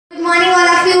morning,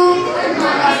 all of you.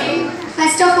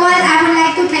 First of all, I would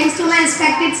like to thank to my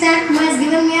respected sir who has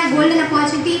given me a golden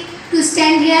opportunity to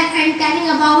stand here and telling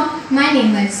about my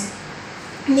neighbors.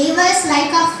 Neighbors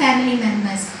like our family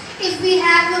members. If we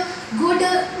have good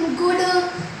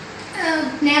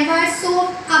neighbors, so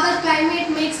our climate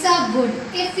makes us good.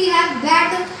 If we have bad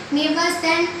neighbors,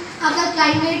 then our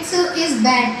climate is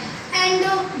bad. And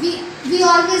we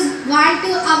always want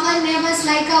our neighbors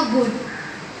like a good.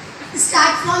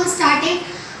 Starting,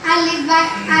 I live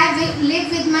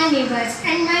with my neighbors,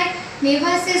 and my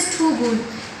neighbors is too good.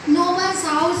 No one's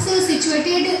house is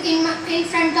situated in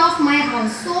front of my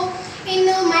house. So in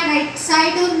my right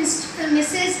side,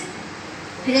 Mrs.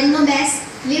 Renobes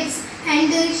lives,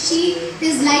 and she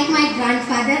is like my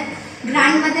grandmother,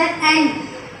 and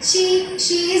she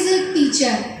is a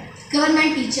teacher,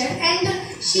 government teacher, and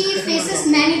she faces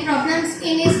many problems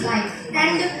in his life,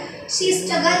 and she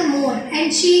struggles more,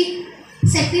 and she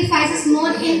sacrifices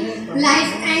more in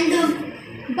life, and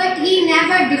but he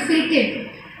never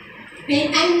defeated,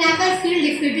 and never feel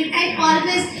defeated, and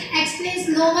always explains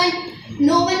no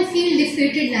one feel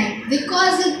defeated, like,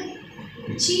 because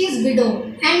she is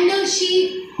widow, and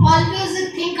she always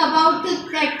think about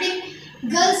that thing,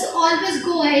 girls always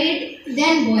go ahead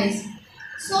than boys.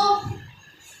 So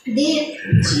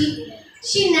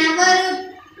she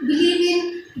never believe in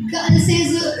girls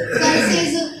is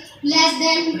less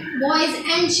than boys,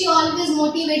 and she always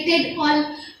motivated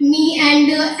all me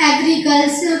and every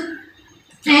girls,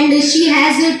 and she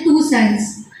has two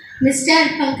sons,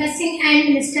 Mr. Pankaj Singh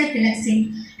and Mr. Tilak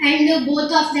Singh, and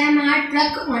both of them are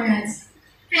truck owners,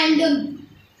 and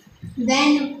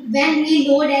when we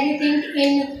load anything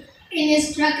in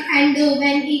his truck, and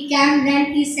when he came,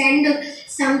 then he send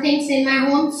some things in my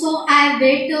home, so I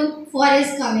wait for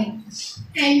his coming,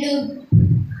 and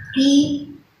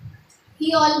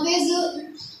he always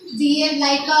behave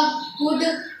like a good,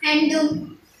 and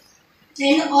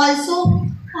also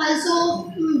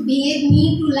behave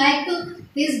me to like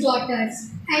his daughters,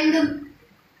 and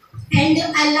I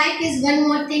like his one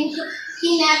more thing.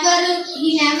 He never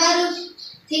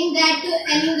think that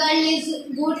any girl is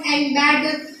good and bad,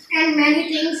 and many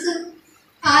things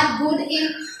are good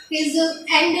in his,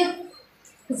 and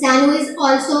Zanu is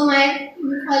also my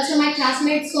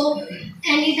classmate. So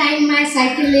anytime my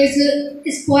cycle is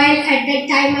spoiled, at that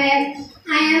time I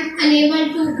am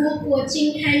unable to go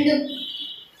coaching, and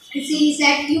she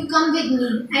said, you come with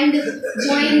me and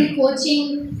join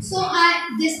coaching. So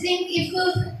this thing, if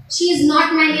she is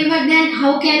not my neighbor, then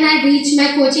how can I reach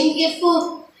my coaching?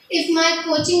 If my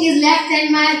coaching is left,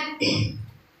 then my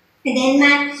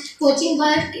coaching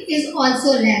work is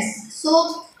also less.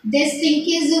 So this thing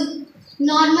is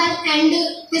normal, and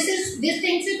this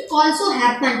thing should also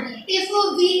happen. If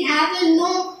we have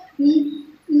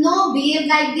no behave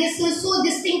like this, so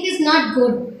this thing is not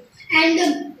good. And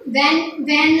when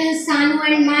Sanu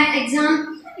and my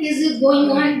exam is going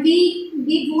on,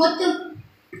 we both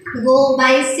go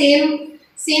by same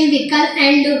vehicle,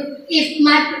 and if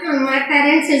my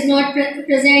parents is not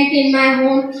present in my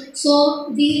home, so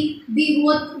we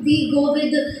go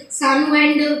with Sanu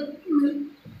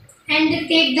and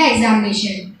take the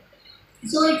examination.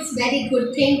 So it's very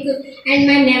good thing, and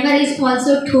my neighbor is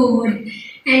also too good.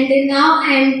 And now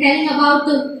I am telling about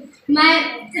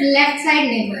my left side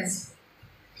neighbors.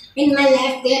 In my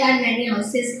left there are many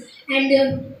houses, and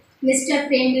Mr.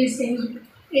 Premveer Singh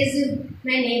is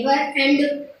my neighbor,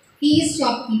 and he is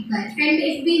shopkeeper. And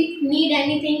if we need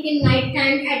anything in night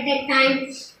time, at that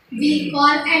time we call,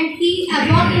 and he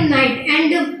work in night,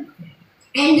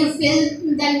 and fill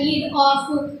the need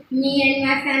of me and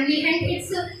my family. And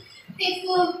it's if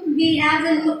we have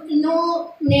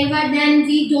no neighbor, then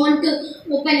we don't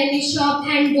open any shop,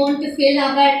 and don't fill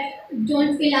our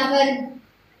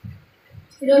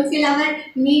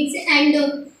needs. And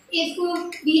if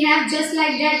we have just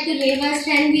like that neighbors,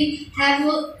 then we have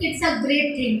it's a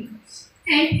great thing.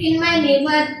 And in my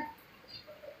neighbor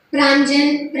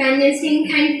Pranjan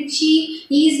Singh, and he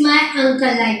is my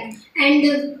uncle, like,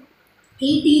 and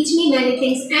he teach me many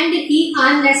things, and he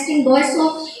arm wrestling boy,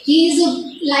 so he is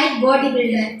like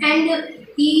bodybuilder, and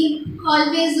he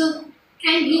always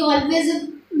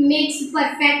makes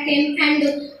perfect him, and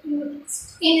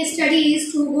in study he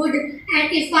is too good.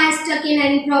 And if I stuck in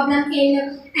any problem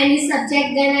in any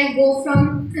subject, then I go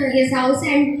from his house,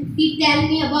 and he tell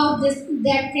me about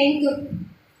that thing.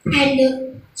 And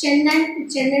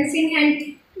Chandan Singh,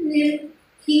 and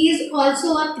he is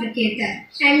also a cricketer,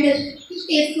 and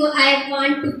if I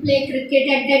want to play cricket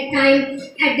at that time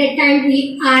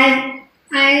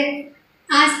I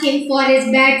asked him for his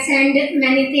bats and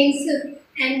many things,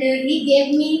 and he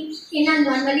gave me in a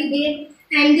normally way,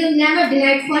 and never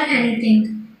denied for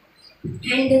anything.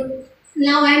 And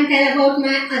now I am tell about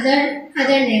my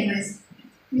other neighbors.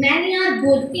 Many are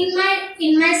good.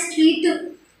 In my street,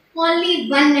 only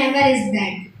one neighbor is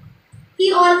bad.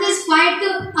 He always fight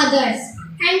others,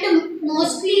 and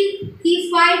mostly he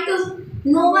fight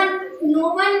no one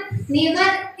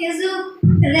neighbor is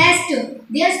rest.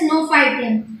 There's no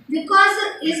fighting because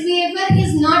his behavior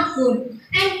is not good,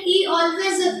 and he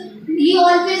always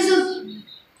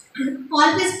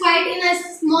fight in a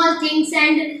small things,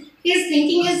 and his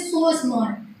thinking is so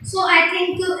small. So I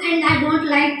think and I don't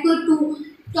like to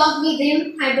talk with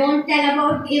him. I don't tell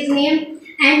about his name.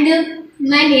 And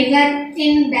my neighbor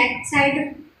in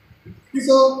backside,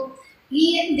 so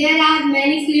there are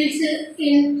many fields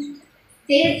in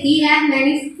there. He have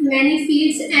many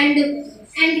fields, and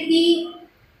he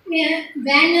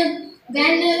when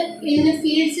in the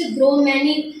fields grow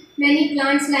many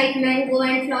plants like mango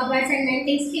and flowers and many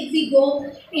things. If we go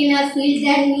in a field,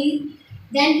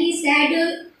 then he said,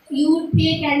 you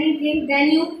take anything, then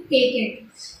you take it,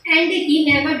 and he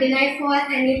never denied for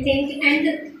anything.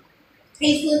 And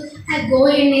if I go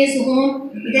in his home,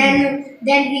 then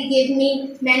he give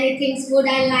me many things good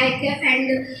I like.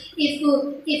 And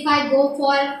if I go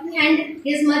for, and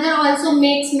his mother also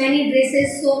makes many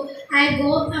dresses, so I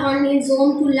go on his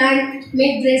home to learn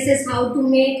make dresses how to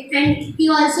make. And he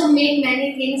also make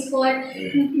many things for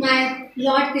my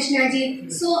Lord Krishna ji.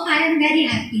 So I am very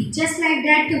happy. Just like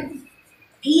that,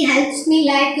 he helps me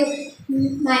like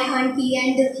my auntie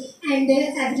and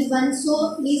everyone.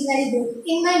 So he is very good.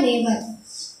 In my neighbor,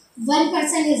 one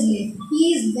person is late.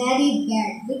 He is very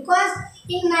bad because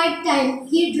in night time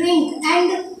he drink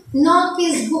and knock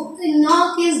his door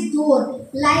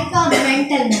like a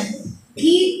mental man.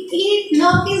 He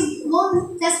knock his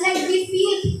door just like we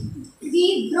feel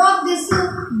we broke this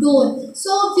door.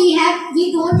 So we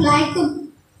don't like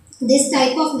this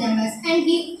type of neighbors, and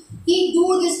he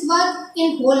do this work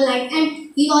in whole night,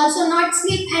 and he also not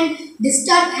sleep and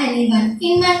disturb anyone.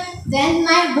 When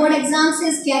my board exams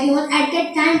is carry on, at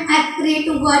that time I pray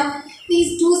to God,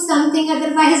 please do something,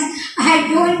 otherwise I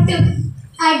don't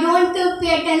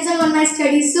pay attention on my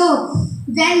studies. So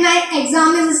when my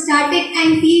exam is started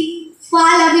and he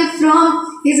fall away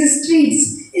from his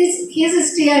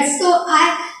stairs, so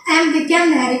I am become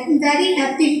very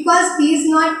happy because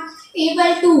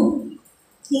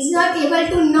He's not able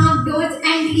to knock doors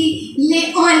and he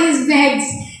lay on his beds.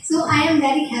 So I am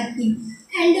very happy.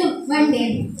 And one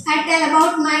day I tell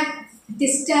about my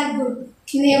disturbed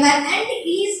neighbor, and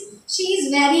she is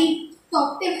very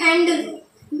talkative and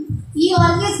he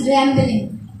always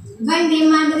rambling. One day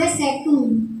my mother said to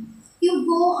me, "You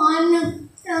go on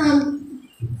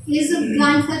his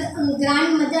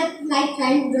grandmother, like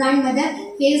grandmother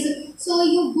is, so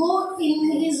you go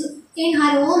in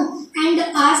her home and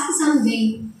ask some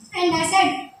way." And I said,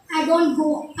 I don't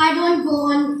go on her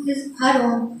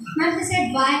home. My mother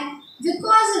said, why?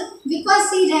 Because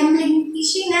she rambling,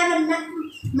 she never.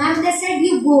 My mother said,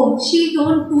 you go. She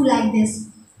don't do like this.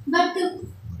 But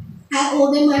I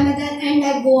obey my mother and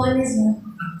I go on his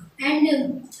home, and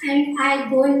I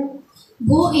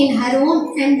go in her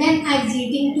home, and then I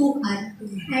greeting to her.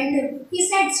 And he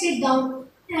said, sit down,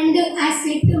 and I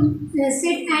sit,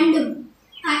 and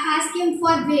I asked him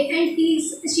for way, and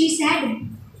she said,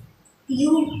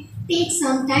 you take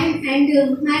some time, and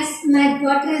my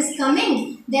daughter is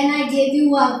coming. Then I gave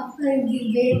you a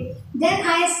way. Then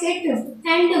I sit,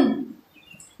 and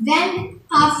then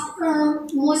after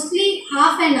mostly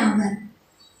half an hour,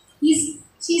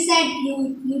 she said,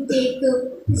 you take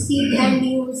a seat and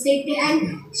you sit,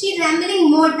 and she rambling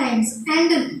more times. And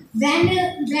when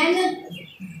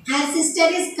her sister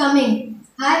is coming,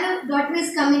 her daughter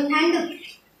is coming, and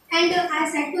I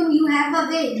said to him, you have a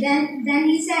way. Then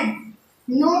he said,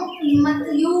 no,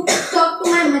 you talk to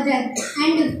my mother.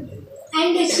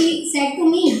 And she said to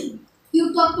me,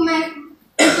 you talk to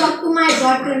my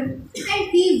daughter.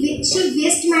 And she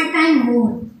waste my time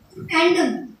more. And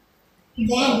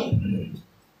then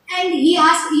he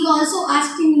also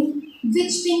asked me,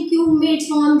 which thing you made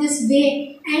from this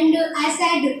way. And I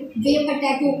said, way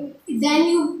potato. When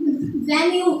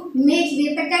you make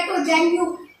way potato, then you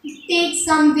take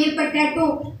some way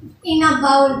potato in a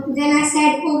bowl. Then I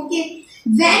said, okay.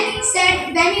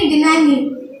 When he denied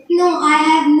me, no, I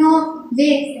have no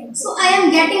way. So I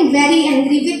am getting very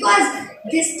angry because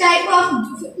this type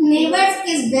of neighbors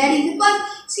is very, because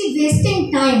she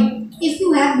wasting time. If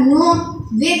you have no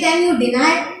way, then you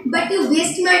deny, but you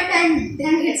waste my time,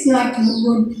 then it's not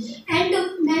good. And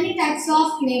many types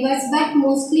of neighbors, but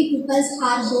mostly people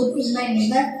are good in my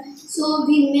neighbor. So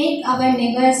we make our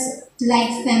neighbors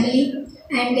like family,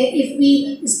 and if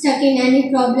we stuck in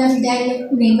any problem, then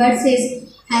neighbors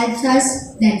is helps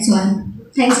us. That's all.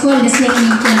 Thanks for listening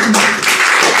me carefully.